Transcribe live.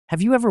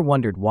Have you ever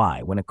wondered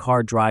why, when a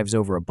car drives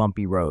over a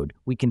bumpy road,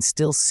 we can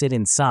still sit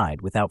inside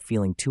without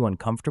feeling too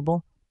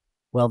uncomfortable?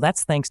 Well,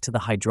 that's thanks to the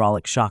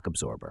hydraulic shock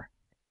absorber.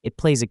 It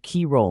plays a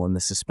key role in the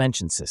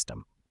suspension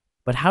system.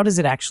 But how does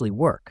it actually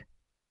work?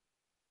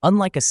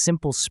 Unlike a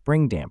simple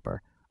spring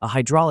damper, a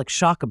hydraulic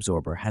shock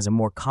absorber has a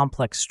more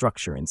complex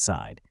structure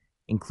inside,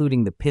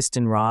 including the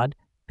piston rod,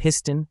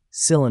 piston,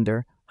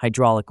 cylinder,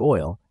 hydraulic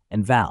oil,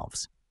 and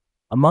valves.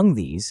 Among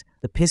these,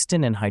 the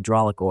piston and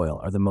hydraulic oil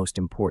are the most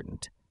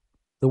important.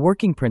 The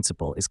working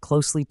principle is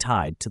closely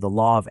tied to the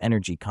law of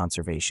energy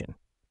conservation.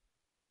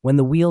 When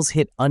the wheels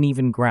hit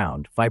uneven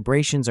ground,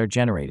 vibrations are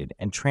generated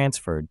and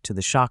transferred to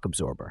the shock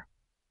absorber.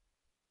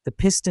 The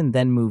piston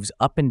then moves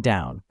up and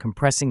down,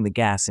 compressing the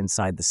gas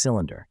inside the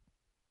cylinder.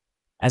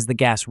 As the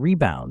gas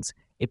rebounds,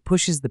 it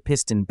pushes the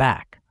piston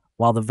back,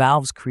 while the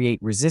valves create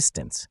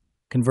resistance,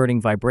 converting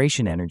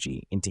vibration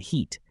energy into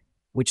heat,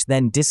 which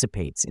then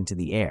dissipates into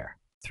the air.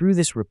 Through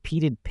this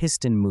repeated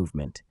piston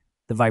movement,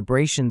 the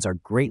vibrations are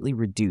greatly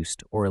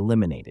reduced or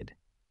eliminated.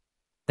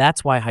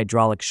 That's why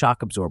hydraulic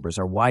shock absorbers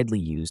are widely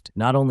used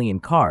not only in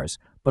cars,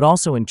 but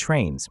also in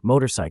trains,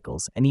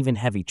 motorcycles, and even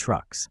heavy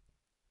trucks.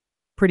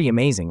 Pretty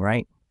amazing,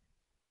 right?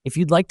 If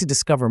you'd like to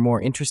discover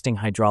more interesting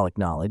hydraulic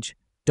knowledge,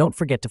 don't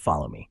forget to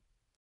follow me.